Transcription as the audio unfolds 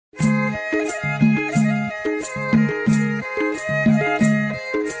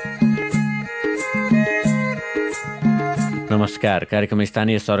नमस्कार। कार्यक्रम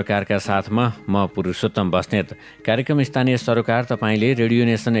स्थानीय सरोकारका साथमा म पुरुषोत्तम बस्नेत। कार्यक्रम स्थानीय सरोकार तपाईले रेडियो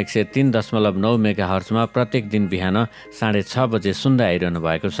नेसन 103.9 मेगाहर्जमा प्रत्येक दिन बिहान 6:30 बजे सुन्दै आइरहनु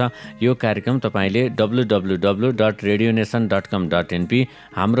भएको छ। यो कार्यक्रम तपाईले www.radionesan.com.np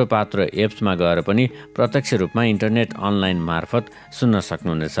हाम्रो पात्र एप्समा गएर पनि प्रत्यक्ष रूपमा इन्टरनेट अनलाइन मार्फत सुन्न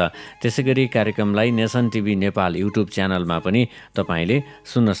सक्नुहुनेछ। त्यसैगरी कार्यक्रमलाई नेसन टिभी नेपाल युट्युब च्यानलमा पनि तपाईले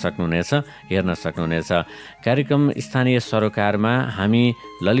सुन्न सक्नुहुनेछ, हेर्न सक्नुहुनेछ। कार्यक्रम स्थानीय सरोकारमा हामी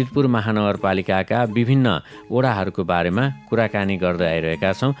ललितपुर महानगरपालिकाका विभिन्न वडाहरूको बारेमा कुराकानी गर्दै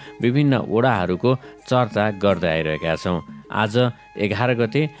आइरहेका छौँ, विभिन्न वडाहरूको चर्चा गर्दै आइरहेका छौँ। आज 11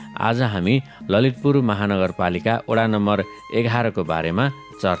 गते आज हामी ललितपुर महानगरपालिका वडा नम्बर 11 को बारेमा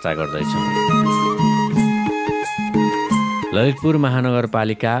चर्चा गर्दैछौँ। ललितपुर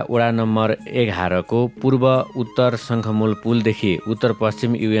महानगरपालिका वडा नम्बर 11 को पूर्व उत्तर शङ्खमूल पुलदेखि उत्तर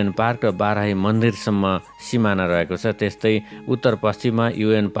पश्चिम युएन पार्क र बाराही मन्दिरसम्म सिमाना रहेको छ। त्यस्तै उत्तर पश्चिममा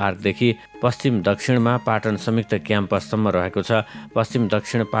युएन पार्कदेखि पश्चिम दक्षिणमा पाटन संयुक्त क्याम्पससम्म रहेको छ। पश्चिम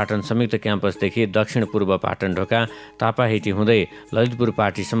दक्षिण पाटन संयुक्त क्याम्पसदेखि दक्षिण पूर्व पाटन ढोका तापाहिटी हुँदै ललितपुर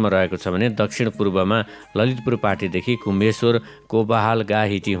पार्टीसम्म रहेको छ भने दक्षिण पूर्वमा ललितपुर पार्टीदेखि कुम्भेश्वर कोबाहाल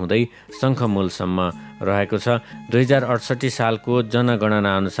गाहिटी हुँदै शङ्खमूलसम्म रहेको छ। 2068 सालको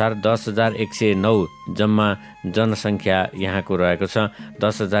जनगणना अनुसार 10,109 जम्मा जनसङ्ख्या यहाँको रहेको छ।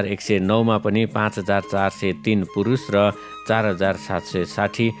 10,109 मा पनि 5,403 पुरुष र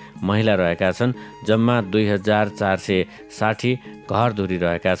 4,760 महिला रहेका छन्। जम्मा 2,460 घरधुरी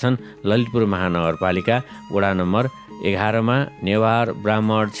रहेका छन्। ललितपुर महानगरपालिका वडा नम्बर 11 मा नेवार,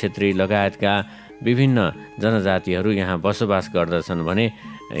 ब्राह्मण, क्षेत्री लगायतका विभिन्न जनजातिहरू यहाँ बसोबास गर्दछन् भने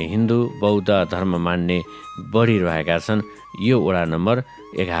हिन्दू बौद्ध धर्म मान्ने बढी रहेका छन् यो वडा नम्बर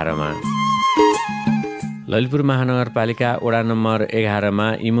 11 मा। ललितपुर महानगरपालिका वडा नम्बर 11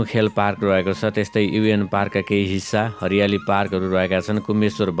 मा इमुखेल पार्क रहेको छ। त्यस्तै युएन पार्कका केही हिस्सा, हरियाली पार्कहरू रहेका छन्।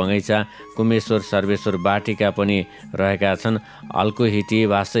 कुम्भेश्वर बगैँचा, कुम्भेश्वर सर्वेश्वर बाटिका पनि रहेका छन्। अल्कोहिटी,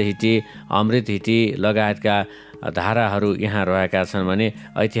 वासहिटी, अमृतहिटी लगायतका धाराहरू यहाँ रहेका छन् भने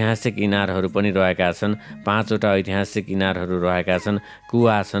ऐतिहासिक इनारहरू पनि रहेका छन्। 5 वटा ऐतिहासिक इनारहरू रहेका छन्,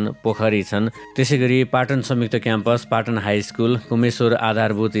 कुवा छन्, पोखरी छन्। त्यसैगरी पाटन संयुक्त campus, Patan high school, Kumbheshwar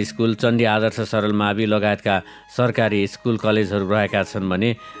आधारभूत स्कुल, चण्डी आदर्श सरल मावि लगायतका सरकारी स्कुल कलेजहरू रहेका छन्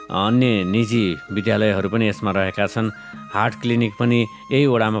भने अन्य निजी विद्यालयहरू पनि यसमा रहेका छन्। हार्ट क्लिनिक पनि यही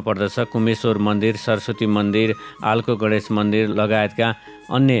वडामा पर्दछ। कुम्भेश्वर मन्दिर, सरस्वती मन्दिर, आल्को गणेश मन्दिर लगायतका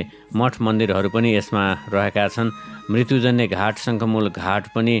अन्य मठ मन्दिरहरू पनि यसमा रहेका छन्। मृत्युजन्य घाट, शङ्खमूल घाट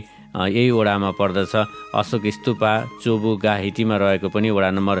पनि यही वडामा पर्दछ। अशोक स्तूपा चोबु गाहिटीमा रहेको पनि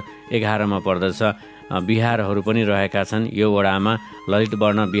वडा नम्बर 11 मा पर्दछ। बिहारहरू पनि रहेका छन् यो वडामा।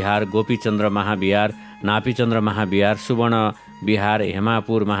 ललितवर्ण बिहार, गोपीचन्द्र महाविहार, नापीचन्द्र महाविहार, सुवर्ण बिहार,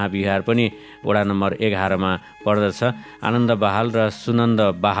 हेमापुर महाविहार पनि वडा नम्बर 11 मा पर्दछ। आनन्द बहाल र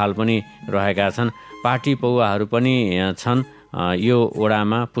सुनन्द बहाल पनि रहेका छन्। पार्टी पौवाहरू पनि छन् यो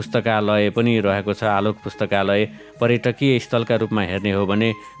वडामा। पुस्तकालय पनि रहेको छ, आलोक पुस्तकालय। पर्यटकीय स्थलका रूपमा हेर्ने हो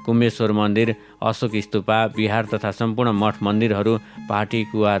भने कुम्भेश्वर मन्दिर, अशोक स्तूपा, बिहार तथा सम्पूर्ण मठ मन्दिरहरू, पार्टी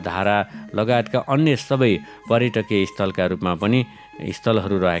कुवा धारा लगायतका अन्य सबै पर्यटकीय स्थलका रूपमा पनि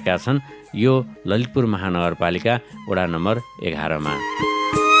स्थलहरू रहेका छन् यो ललितपुर महानगरपालिका वडा नम्बर 11 मा।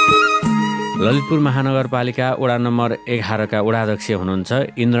 ललितपुर महानगरपालिका वडा नम्बर 11 का वडाध्यक्ष हुनुहुन्छ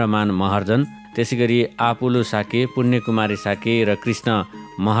इन्द्रमान महर्जन। त्यसैगरी आपुलु साके, पुण्यकुमारी साके र कृष्ण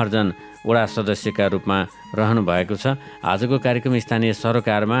महर्जन वडा सदस्यका रूपमा रहनु भएको छ। आजको कार्यक्रम स्थानीय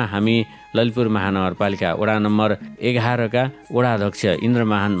सरोकारमा हामी ललितपुर महानगरपालिका वडा नम्बर 11 का वडाध्यक्ष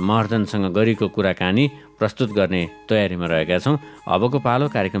इन्द्रमान महर्जनसँग गरेको कुराकानी प्रस्तुत गर्ने तयारीमा रहेका छौँ। अबको पालो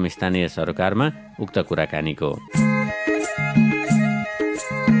कार्यक्रम स्थानीय सरोकारमा उक्त कुराकानीको।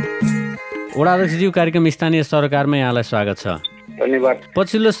 वडाध्यक्षज्यू, कार्यक्रम स्थानीय सरोकारमा यहाँलाई स्वागत छ। धन्यवाद।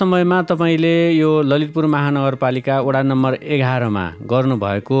 पछिल्लो समयमा तपाईले यो ललितपुर महानगरपालिका वडा नम्बर 11 मा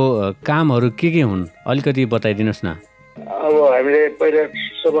गर्नुभएको कामहरू के हुन् अलिकति बताइदिनुहोस् न। अब हामीले पहिला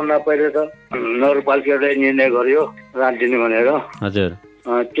सबभन्दा पहिला त नगरपालिकाले निर्णय गर्यो रात दिने भनेर। हजुर।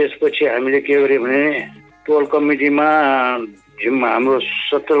 त्यसपछि हामीले के गर्यो भने टोल कमिटीमा हाम्रो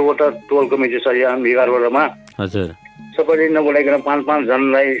 17 वटा टोल कमिटी छ यहाँ 11 वटामा। हजुर। सबैले नबोलाइकन 5-5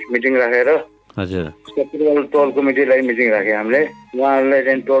 जनालाई मिटिङ राखेर हजुर टोल कमिटीलाई मिटिङ राखे हामीले। उहाँहरूले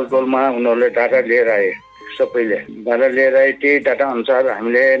चाहिँ टोलमा उनीहरूले डाटा लिएर आए, सबैले डाटा लिएर आए। त्यही डाटा अनुसार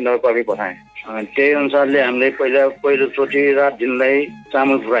हामीले नगरपालिका पठाएँ। त्यही अनुसारले हामीले पहिलोचोटि रात दिनलाई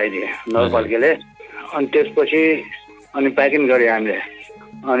चामल पुऱ्याइदिए नगरपालिकाले। अनि त्यसपछि प्याकिङ गरे हामीले।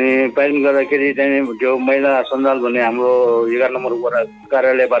 अनि प्याकिङ गर्दाखेरि चाहिँ त्यो महिला सञ्जाल भन्ने हाम्रो 11 नम्बर वडा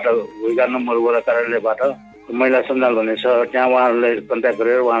कार्यालयबाट 11 नम्बर वडा कार्यालयबाट महिला सञ्जाल भन्ने छ, त्यहाँ उहाँहरूले कन्ट्याक्ट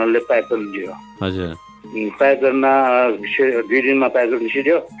गरेर उहाँहरूले प्याक गरिदियो। हजुर। प्याक गर्न 2 दिनमा प्याक गर्न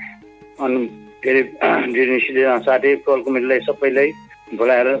सिध्यो। अनि फेरि 2 दिन सिधै साथै टोल कमिटीलाई सबैलाई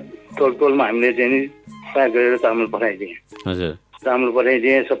बोलाएर टोलमा हामीले चाहिँ नि प्याक गरेर चामल पठाइदिएँ। हजुर चामल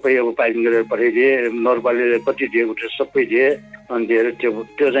पठाइदिएँ, सबै अब प्याकिङ गरेर पठाइदिएँ। नगरपालिकाले कति दिएको थियो सबै दिए। अनि दिएर त्यो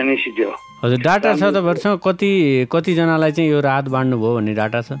चाहिँ नि सिध्यो। हजुर डाटा छ तपाईँहरूसँग कतिजनालाई चाहिँ यो राहत बाँड्नुभयो भन्ने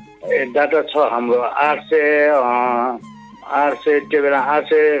डाटा छ? डाटा छ हाम्रो 800 त्यो बेला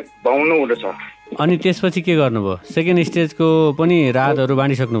 852 हुँदैछ। अनि त्यसपछि के गर्नुभयो? सेकेन्ड स्टेजको पनि राहतहरू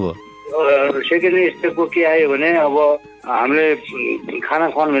बाँडिसक्नुभयो? सेकेन्ड स्टेजको के आयो भने अब हामीले खाना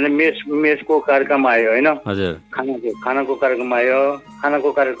खुवाउनु भने मेसको कार्यक्रम आयो होइन। हजुर खानाको कार्यक्रम आयो।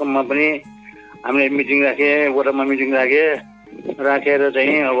 खानाको कार्यक्रममा पनि हामीले मिटिङ राखेँ, वडामा मिटिङ राखेर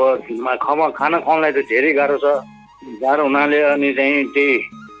चाहिँ अब खाना खुवाउनलाई त धेरै गाह्रो छ। गाह्रो हुनाले अनि चाहिँ त्यही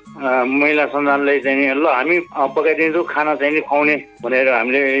महिला सञ्जालले चाहिँ ल हामी पकाइदिन्छौँ खाना चाहिँ नि खुवाउने भनेर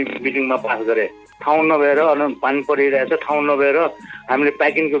हामीले मिटिङमा पास गरे। ठाउँ नभएर अनि पानी परिरहेछ, ठाउँ नभएर हामीले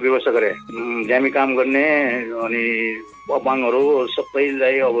प्याकिङको व्यवस्था गरे। ज्यामी काम गर्ने अनि अपाङहरू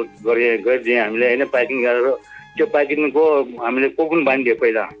सबैलाई अब गरिदिएँ हामीले होइन। प्याकिङ गरेर त्यो प्याकिङको हामीले कोपुन बाँधिदियो।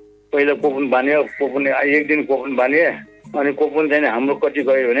 पहिला कोपुन बाँध्यो। कोपुन 1 दिन कोपुन बाँधेँ। अनि कोपुन चाहिँ हाम्रो कति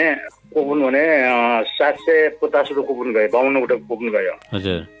गयो भने 750 रुपियाँ कोपुन गयो। 52 वटा कोपुन गयो।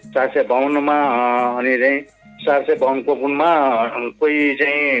 हजुर 752 अनि चाहिँ 752 कोपुनमा कोही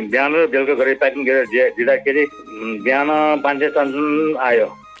चाहिँ बिहान र बेलुका गरेर प्याकिङ गरेर दिँदाखेरि बिहान 500 आयो।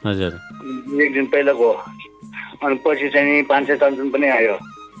 हजुर 1 दिन पहिलाको। अनि पछि चाहिँ 500 पनि आयो।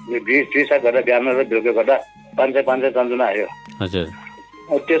 20 गर्दा बिहान र बेलुका गर्दा 500 आयो। हजुर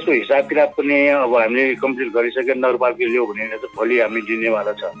त्यसको हिसाब किताब पनि अब हामीले कम्प्लिट गरिसक्यो। नगरपालिकाले ल्यायो भने चाहिँ भोलि हामी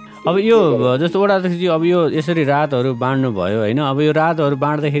दिनेवाला छ। अब यो जस्तो वडा अध्यक्षजी अब यो यसरी राहतहरू बाँड्नु भयो होइन। अब यो राहतहरू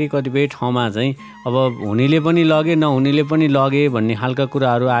बाँड्दाखेरि कतिपय ठाउँमा चाहिँ अब हुनेले पनि लगे नहुनेले पनि लगे भन्ने खालका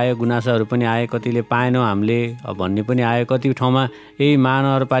कुराहरू आयो, गुनासाहरू पनि आए। कतिले पाएनौँ हामीले भन्ने पनि आयो। कति ठाउँमा यही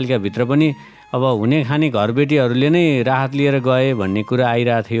महानगरपालिकाभित्र पनि अब हुने खाने घरबेटीहरूले नै राहत लिएर गए भन्ने कुरा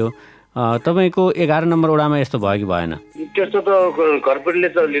आइरहेको थियो। तपाईँको 11 नम्बर वडामा यस्तो भयो कि भएन? त्यस्तो त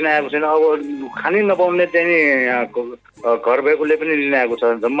घरबेटीले त लिन आएको छैन। अब खानै नपाउने चाहिँ नि घर भएकोले पनि लिन आएको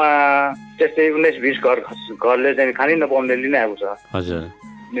छ। जम्मा त्यस्तै 19-20 घरले चाहिँ खानै नपाउने लिन आएको छ। हजुर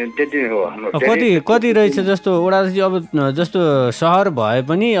त्यति हो हाम्रो। कति रहेछ जस्तो वडा अब जस्तो सहर भए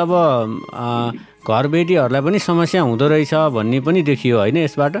पनि अब घरबेटीहरूलाई पनि समस्या हुँदो रहेछ भन्ने पनि देखियो होइन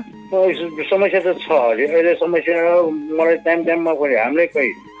यसबाट? समस्या त छ। अहिले समस्या मलाई टाइममा पनि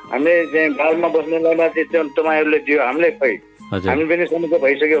हामीले चाहिँ बालमा बस्नेलाई माथि तपाईँहरूले दियो हामीले खै हामी पनि समस्या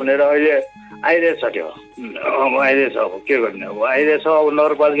भइसक्यो भनेर अहिले आइरहेछ। त्यो अब आइरहेछ। अब के गर्ने? अब आइरहेछ। अब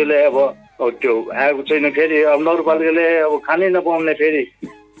नगरपालिकाले अब त्यो आएको छैन। फेरि अब नगरपालिकाले अब खानै नपाउने फेरि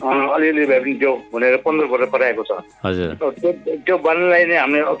अलिअलि भए पनि दियो भनेर 15 वर्ष पठाएको छ। हजुर त्यो बन्नलाई नै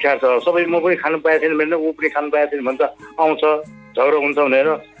हामीले अप्ठ्यारो छ। सबै म पनि खानु पाएको थिएन भने ऊ पनि खानु पाएको थिएन भन्छ आउँछ झगडा हुन्छ भनेर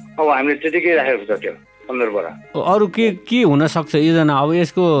अब हामीले त्यतिकै राखेको छ। त्यो 15 वर्ष अरू के हुनसक्छ योजना? अब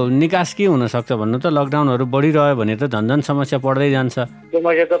यसको निकास के हुनसक्छ भन्नु त? लकडाउनहरू बढिरह्यो भने त झन् समस्या पर्दै जान्छ।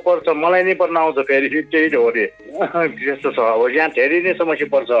 समस्या त पर्छ। मलाई नै पर्न आउँछ फेरि। त्यही हो रे त्यस्तो छ। अब यहाँ धेरै नै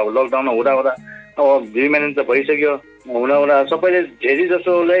समस्या पर्छ। अब लकडाउन हुँदा अब 2 महिना त भइसक्यो। हुँदा सबैले धेरै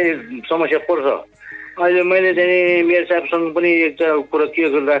जसोलाई समस्या पर्छ। अहिले मैले चाहिँ मेयर साहबसँग पनि एक कुरा के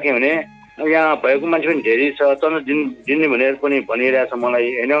राखेँ भने यहाँ भएको मान्छे पनि धेरै छ। तर दिने भनेर पनि भनिरहेछ मलाई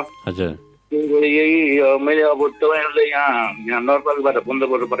होइन। हजुर यही मैले अब तपाईँहरूले यहाँ नगरपालिकाबाट बन्द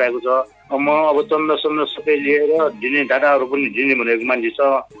गरेर पठाएको छ। म अब चन्दा सबै लिएर दिने डाटाहरू पनि दिने भनेको मान्छे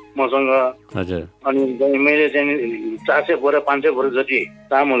छ मसँग। हजुर अनि मैले चाहिँ 400 बोरा 500 बोरा जति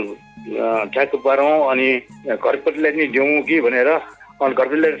चामल ठ्याक्क पारौँ अनि घरपट्टिलाई नि दिउँ कि भनेर। अनि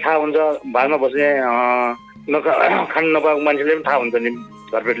घरपट्टिलाई थाहा हुन्छ। बालमा बस्ने खानु नपाएको मान्छेले पनि थाहा हुन्छ नि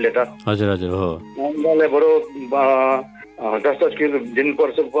घरपट्टिले त। हजुर हजुर हो। उनीहरूलाई बरु 10-10 किलो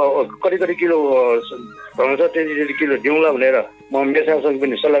दिनुपर्छ। कति किलो हुन्छ त्यति किलो दिउँला भनेर म मेसासँग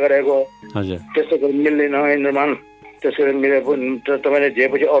पनि सल्लाह गरेको। हजुर त्यस्तो गरी मिल्दैन इन्द्रमान। त्यसो गरी मिले पनि तपाईँले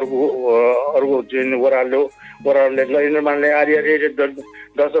दिएपछि अर्को वडाहरूले ल इन्द्रमानले आधी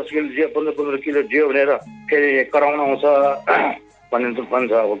 10-10 किलो दियो 15 किलो दियो भनेर फेरि कराउन आउँछ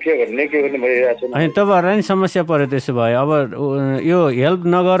भन्छ। अब के गर्ने भइरहेको छ। अनि तपाईँहरूलाई नि समस्या पऱ्यो त्यसो भए? अब यो हेल्प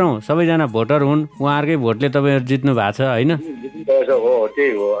नगरौँ, सबैजना भोटर हुन्, उहाँहरूकै भोटले तपाईँहरू जित्नु भएको छ होइन? हो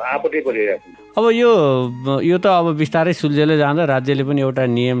त्यही हो। आपत्ति परिरहेको छ। अब यो त अब बिस्तारै सुल्झेलै जाँदा राज्यले पनि एउटा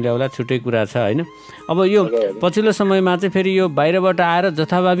नियम ल्याउला, छुट्टै कुरा छ होइन? अब यो पछिल्लो समयमा चाहिँ फेरि यो बाहिरबाट आएर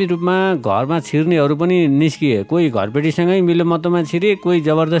जथाभावी रूपमा घरमा छिर्नेहरू पनि निस्किए। कोही घरपेटीसँगै मिलोमतोमा छिरे, कोही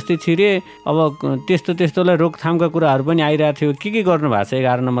जबरजस्ती छिरे। अब त्यस्तोलाई रोकथामका कुराहरू पनि आइरहेको थियो। के गर्नु भएको छ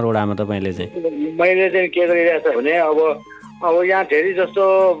 11 नम्बर वडामा तपाईँले चाहिँ? मैले चाहिँ के गरिरहेको छ भने अब अब यहाँ धेरै जस्तो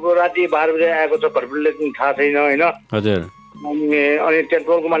राति 12 बजे आएको छ घरबुलले थाहा छैन होइन। हजुर। अनि त्यहाँ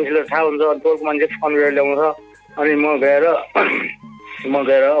टोलको मान्छेलाई थाहा हुन्छ, टोलको मान्छे फोन गरेर ल्याउँछ। अनि म गएर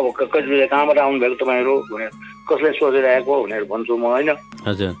अब कति बजे कहाँबाट आउनुभएको तपाईँहरू भनेर कसलाई सोधेर आएको भनेर भन्छु म होइन।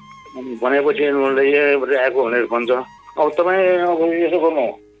 हजुर। भनेपछि उनीहरूले यहाँबाट आएको भनेर भन्छ। अब तपाईँ अब यसो गर्नु,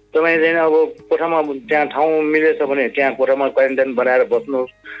 तपाईँ चाहिँ अब कोठामा त्यहाँ ठाउँ मिलेछ भने त्यहाँ कोठामा क्वारेन्टाइन बनाएर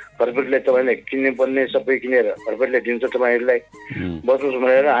बस्नुहोस्। घरपेटले तपाईँले किन्ने पर्ने सबै किनेर घरपेटले दिन्छ तपाईँहरूलाई, बस्नुहोस्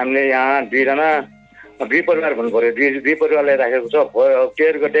भनेर हामीले यहाँ 2 परिवार भन्नु पर्यो, 2 परिवारलाई राखेको छ।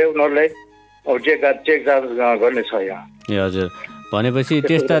 केयर गरे उनीहरूलाई अब चेक जाँच गर्ने छ यहाँ। ए हजुर, भनेपछि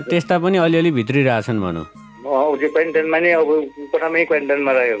त्यस्ता पनि अलिअलि भित्रिरहेछन् भनौँ। त्यो क्वारेन्टाइनमा नै अब कोठामै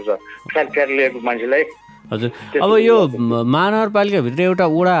क्वारेन्टाइनमा राखेको छ फ्याट लिएको मान्छेलाई। हजुर। अब यो महानगरपालिकाभित्र एउटा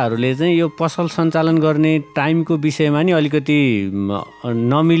वडाहरूले चाहिँ यो पसल सञ्चालन गर्ने टाइमको विषयमा नि अलिकति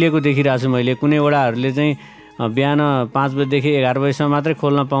नमिलेको देखिरहेको छु मैले। कुनै वडाहरूले चाहिँ बिहान 5 बजेदेखि 11 बजीसम्म मात्रै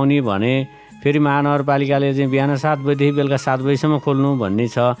खोल्न पाउने भने, फेरि महानगरपालिकाले चाहिँ बिहान 7 बजेदेखि बेलुका 7 बजीसम्म खोल्नु भन्ने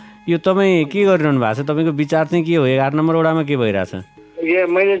छ। यो तपाईँ के गरिरहनु भएको छ? तपाईँको विचार चाहिँ के हो? 11 नम्बर वडामा के भइरहेछ?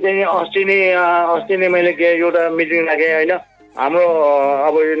 मैले चाहिँ अस्ति नै मैले एउटा मिटिङ राखेँ होइन। हाम्रो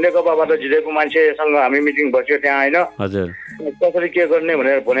अब नेकपाबाट जितेको मान्छेसँग हामी मिटिङ बस्यो त्यहाँ होइन। हजुर। कसरी के गर्ने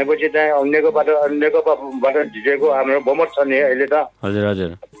भनेर भनेपछि त्यहाँ नेकपाबाट जितेको हाम्रो बहुमत छ नि अहिले त। हजुर हजुर।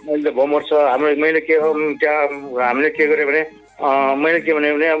 अहिले बहुमत छ हाम्रो। मैले त्यहाँ हामीले के गरेँ भने मैले के भने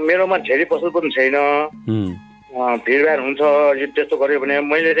मेरोमा धेरै पसल पनि छैन, भिडभाड हुन्छ। त्यस्तो गऱ्यो भने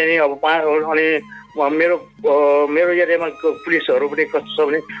मैले चाहिँ अब अनि मेरो एरियामा पुलिसहरू पनि कस्तो छ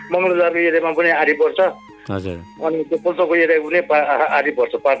भने मङ्गलबारको एरियामा पनि आधी पर्छ। हजुर। अनि त्यो पोल्चोको एरिया पनि आधी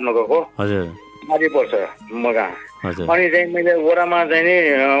पर्छ, पाटनगरको आधी पर्छ मगा। अनि चाहिँ मैले वडामा चाहिँ नि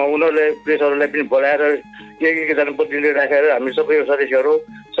उनीहरूले पुलिसहरूलाई पनि बोलाएर एकजना प्रतिनिधि राखेर हामी सबै सदस्यहरू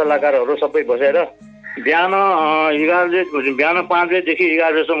सल्लाहकारहरू सबै बसेर बिहान 5 बजेदेखि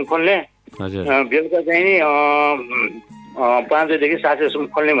 11 बजेसम्म खोल्ने, बेलुका चाहिँ नि 5 बजेदेखि 7 बजेसम्म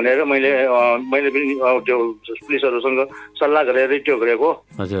खोल्ने भनेर मैले पनि त्यो पुलिसहरूसँग सल्लाह गरेर त्यो गरिरहेको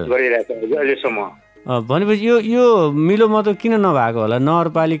अहिलेसम्म। भनेपछि यो मिलो मतो किन नभएको होला?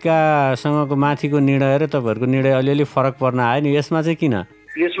 नगरपालिकासँगको माथिको निर्णय र तपाईँहरूको निर्णय अलिअलि फरक पर्न आयो नि, यसमा चाहिँ किन?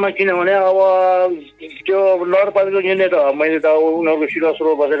 यसमा किनभने अब त्यो नगरपालिकाको निर्णय त मैले त उनीहरूको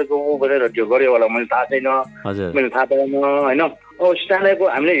सिरोसुरो बसेर त्यो गरेँ होला, मैले थाहा छैन, मैले थाहा पाएन होइन। अब स्थानीयको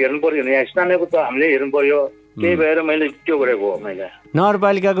हामीले हेर्नु पर्यो नि, यहाँ स्थानीयको त हामीले हेर्नु पर्यो, त्यही भएर मैले त्यो गरेको हो। मैले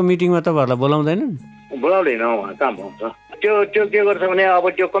नगरपालिकाको मिटिङमा तपाईँहरूलाई बोलाउँदैनन्? बोलाउँदैन, उहाँ कहाँ पाउँछ। त्यो के गर्छ भने अब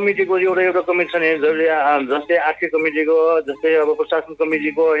त्यो कमिटीको एउटा कमिटी छ नि, जस्तै आर्थिक कमिटीको, जस्तै अब प्रशासन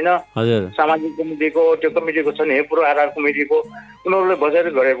कमिटीको होइन, सामाजिक कमिटीको, त्यो कमिटीको छ नि पुरो आधार कमिटीको, उनीहरूले बसेर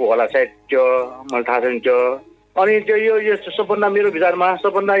गरेको होला सायद, त्यो मलाई थाहा छैन त्यो। अनि त्यो यो सबभन्दा मेरो विचारमा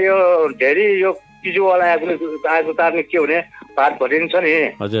सबभन्दा यो धेरै यो किजुवाला आगो तार्ने के भने भात भरिन्छ नि।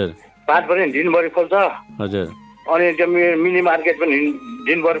 भात भरि दिनभरि खोल्छ। अनि त्यो मिनी मार्केट पनि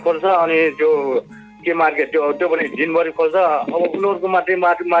दिनभरि खोल्छ। अनि त्यो के मार्केट त्यो पनि दिनभरि खोल्छ। अब उनीहरूको मात्रै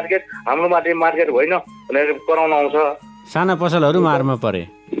मार्केट हाम्रो मात्रै मार्केट होइन भनेर कराउन आउँछ। साना पसलहरू मारमा परे।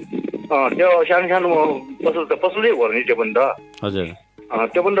 त्यो सानो पसलै हो नि त्यो पनि त। हजुर।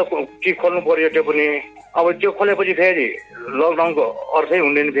 त्यो पनि त के खोल्नु पर्यो त्यो पनि। अब त्यो खोलेपछि फेरि लकडाउनको अर्थै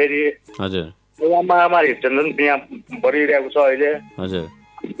हुँदैन फेरि। हजुर। यहाँ महामारी झन् यहाँ बढिरहेको छ अहिले। हजुर।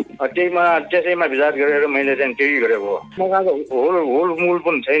 त्यसैमा विचार गरेर मैले चाहिँ त्यही गरेको हो। मगाएको होल मूल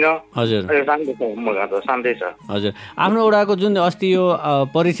पनि छैन। हजुर। शान्ति छ, मगाएको शान्तै छ। हजुर। आफ्नो वडाको जुन अस्ति यो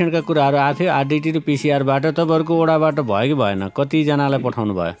परीक्षणका कुराहरू आएको थियो आरडिटी र पिसिआरबाट, तपाईँहरूको वडाबाट भयो कि भएन? कतिजनालाई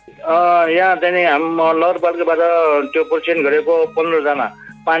पठाउनु भयो? यहाँ चाहिँ हाम्रो नगरपालिकाबाट त्यो परीक्षण गरेको 15 जना,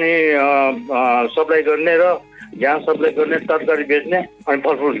 पानी सप्लाई गर्ने र ग्यास सप्लाई गर्ने, तरकारी बेच्ने अनि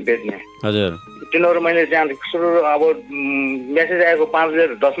फलफुल बेच्ने। हजुर। तिनीहरू मैले त्यहाँ सुरु अब मेसेज आएको 5 बजे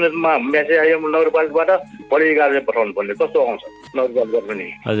 10 मिनटमा मेसेज आयो नगरपालिकाबाट, भोलि 11 बजे पठाउनु पर्ने। कस्तो आउँछ नगरपालिका पनि।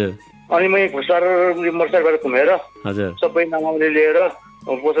 हजुर। अनि मैले मोटरसाइकलबाट घुमेर सबै नामावली लिएर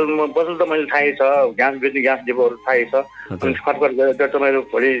पसल त मैले थाहै छ, ग्यास बेच्ने ग्यास डिपोहरू थाहै छ। अनि खटखट गरेर त्यो तपाईँहरू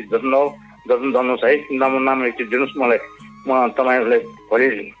भोलि जति जानुहोस् है, नाम एकचोटि दिनुहोस् मलाई, म तपाईँहरूलाई भोलि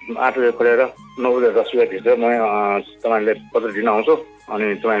 8 बजे खोलेर 9 बजे 10 बजेभित्र म तपाईँहरूले पत्र दिन आउँछु। अनि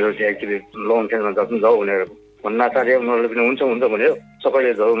तपाईँहरू चाहिँ एकचोटि लोन खेल्न जति जाऊ भनेर भन्न चाहे उनीहरूले पनि हुन्छ भन्यो।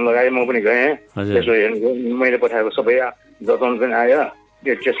 सबैले जताउनु लगाए, म पनि गएँ। त्यसो हेर्नु मैले पठाएको सबै जताउनु पनि आयो।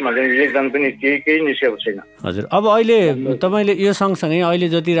 त्यसमा चाहिँ एकजना पनि केही निस्केको छैन। हजुर। अब अहिले तपाईँले यो सँगसँगै अहिले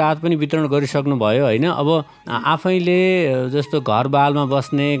जति राहत पनि वितरण गरिसक्नु भयो होइन, अब आफैले जस्तो घर बालमा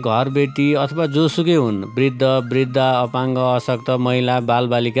बस्ने घरबेटी अथवा जोसुकै हुन्, वृद्ध अपाङ्ग अशक्त महिला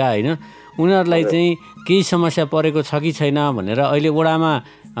बालबालिका होइन, उनीहरूलाई चाहिँ केही समस्या परेको छ कि छैन भनेर अहिले वडामा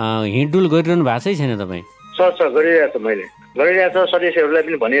हिँडडुल गरिरहनु भएको छैन तपाईँ? गरिरहेको छु मैले गरिरहेको छ सदस्यहरूलाई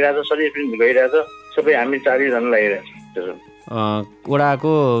पनि भनिरहेको छ सदस्य पनि गइरहेको छ सबै हामी 4जना लागिरहेको छ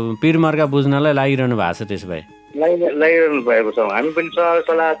वडाको पिरमर्का बुझ्नलाई लागिरहनु भएको छ त्यसो भए लागिरहनु भएको छ हामी पनि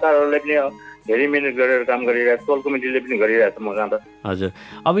सल्लाहकारहरूले पनि धेरै मिहिनेत गरेर काम गरिरहेको टोल कमिटीले पनि गरिरहेको छ म जाँदा हजुर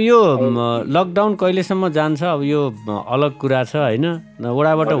अब यो लकडाउन कहिलेसम्म जान्छ अब यो अलग कुरा छ होइन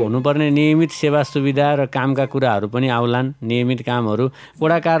वडाबाट हुनुपर्ने नियमित सेवा सुविधा र कामका कुराहरू पनि आउलान् नियमित कामहरू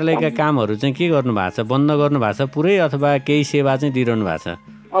वडा कार्यालयका कामहरू चाहिँ के गर्नु भएको छ बन्द गर्नु भएको छ पुरै अथवा केही सेवा चाहिँ दिइरहनु भएको छ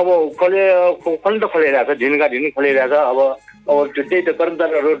अब खोल्न त खोलिरहेको छ ढिनका ढिन खोलिरहेको छ अब त्यही त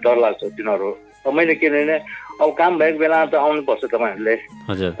कर्मचारीहरू डर लाग्छ तिनीहरू अब मैले के भने अब काम भएको बेला त आउनुपर्छ तपाईँहरूले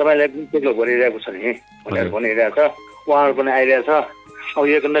तपाईँलाई पनि चेकअप गरिरहेको छ नि भनेर भनिरहेको छ उहाँहरू पनि आइरहेछ अब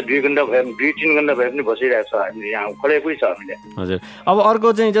 1 घन्टा 2 घन्टा भयो 2-3 घन्टा भए पनि बसिरहेको छ हामीले यहाँ खोलेकै छ हामीले हजुर अब अर्को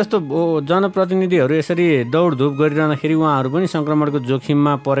चाहिँ जस्तो जनप्रतिनिधिहरू यसरी दौडधुप गरिरहँदाखेरि उहाँहरू पनि सङ्क्रमणको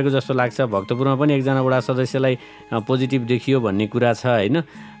जोखिममा परेको जस्तो लाग्छ भक्तपुरमा पनि एकजना वडा सदस्यलाई पोजिटिभ देखियो भन्ने कुरा छ होइन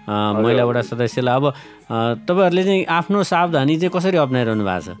महिला वडा सदस्यलाई अब तपाईँहरूले चाहिँ आफ्नो सावधानी चाहिँ कसरी अप्नाइरहनु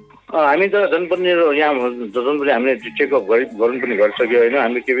भएको छ हामी त जनप्रतिनिधिहरू यहाँ जनप्रति हामीले चेकअप गर्नु पनि गरिसक्यो होइन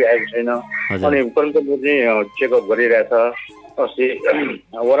हामी केही आएको छैन अनि कर्मचारीले पनि चेकअप गरिरहेछ अस्ति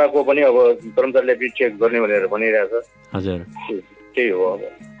वडाको पनि अब कर्मचारीले पनि चेक गर्ने भनेर भनिरहेछ हजुर त्यही हो अब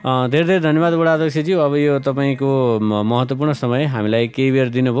धेरै धेरै धन्यवाद वडा अध्यक्षज्यू अब यो तपाईँको महत्त्वपूर्ण समय हामीलाई केही बेर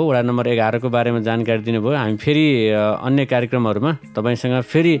दिनुभयो वडा नम्बर 11 को बारेमा जानकारी दिनुभयो हामी फेरि अन्य कार्यक्रमहरूमा तपाईँसँग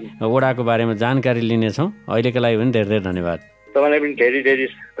फेरि वडाको बारेमा जानकारी लिनेछौँ अहिलेको लागि पनि धेरै धेरै धन्यवाद तपाईँलाई पनि धेरै धेरै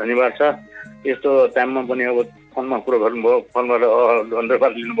धन्यवाद छ यस्तो टाइममा पनि अब फोनमा कुरो गर्नुभयो फोनबाट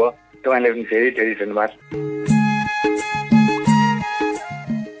अन्तर्वार्ता लिनुभयो तपाईँलाई पनि धेरै धेरै धन्यवाद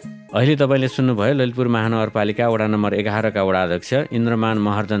अहिले तपाईँले सुन्नुभयो ललितपुर महानगरपालिका वडा नम्बर 11 का वडा अध्यक्ष इन्द्रमान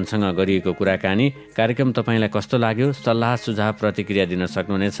महर्जनसँग गरिएको कुराकानी कार्यक्रम तपाईँलाई कस्तो लाग्यो सल्लाह सुझाव प्रतिक्रिया दिन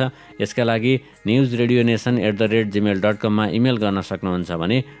सक्नुहुनेछ यसका लागि newsradionation@gmail.com मा इमेल गर्न सक्नुहुन्छ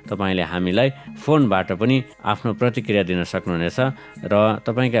भने तपाईँले हामीलाई फोनबाट पनि आफ्नो प्रतिक्रिया दिन सक्नुहुनेछ र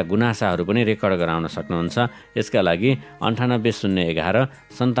तपाईँका गुनासाहरू पनि रेकर्ड गराउन सक्नुहुन्छ यसका लागि 9801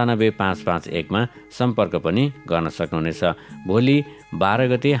 97551 मा सम्पर्क पनि गर्न सक्नुहुनेछ भोलि 12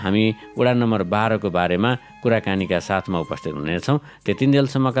 गते हामी वडा नम्बर 12 को बारेमा कुराकानीका साथमा उपस्थित हुनेछौँ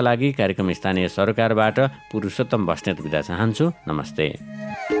त्यतिन्जेलसम्मका लागि कार्यक्रम स्थानीय सरकारबाट पुरुषोत्तम बस्नेत बिदा चाहन्छु नमस्ते